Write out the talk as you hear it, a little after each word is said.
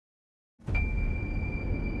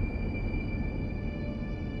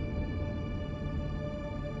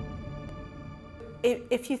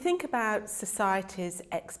If you think about society's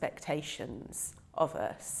expectations of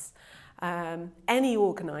us, any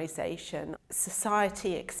organisation,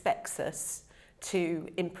 society expects us to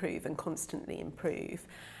improve and constantly improve.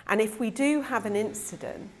 And if we do have an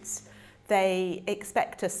incident, they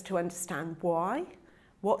expect us to understand why,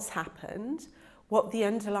 what's happened, what the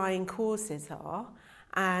underlying causes are,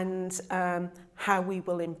 and how we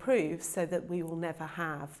will improve so that we will never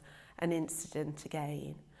have an incident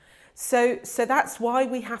again. So that's why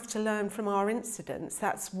we have to learn from our incidents.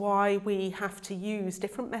 That's why we have to use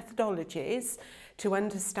different methodologies to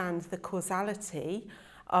understand the causality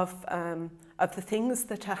of the things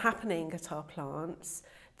that are happening at our plants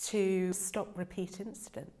to stop repeat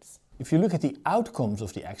incidents. If you look at the outcomes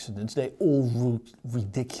of the accidents, they all look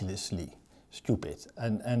ridiculously stupid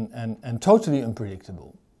and totally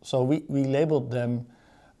unpredictable. So we labeled them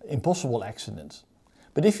impossible accidents.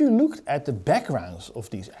 But if you looked at the backgrounds of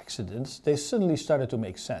these accidents, they suddenly started to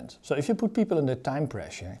make sense. So if you put people under time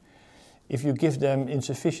pressure, if you give them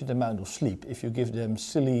insufficient amount of sleep, if you give them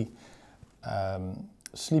silly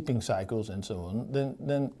sleeping cycles and so on,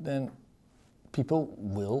 then people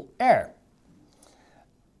will err.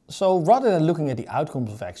 So rather than looking at the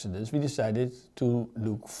outcomes of accidents, we decided to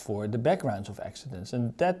look for the backgrounds of accidents,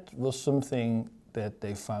 and that was something that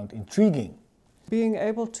they found intriguing. Being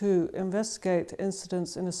able to investigate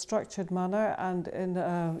incidents in a structured manner and in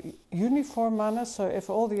a uniform manner, so if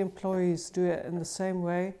all the employees do it in the same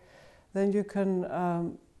way, then you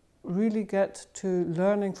can really get to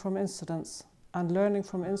learning from incidents. And learning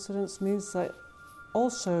from incidents means that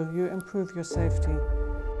also you improve your safety.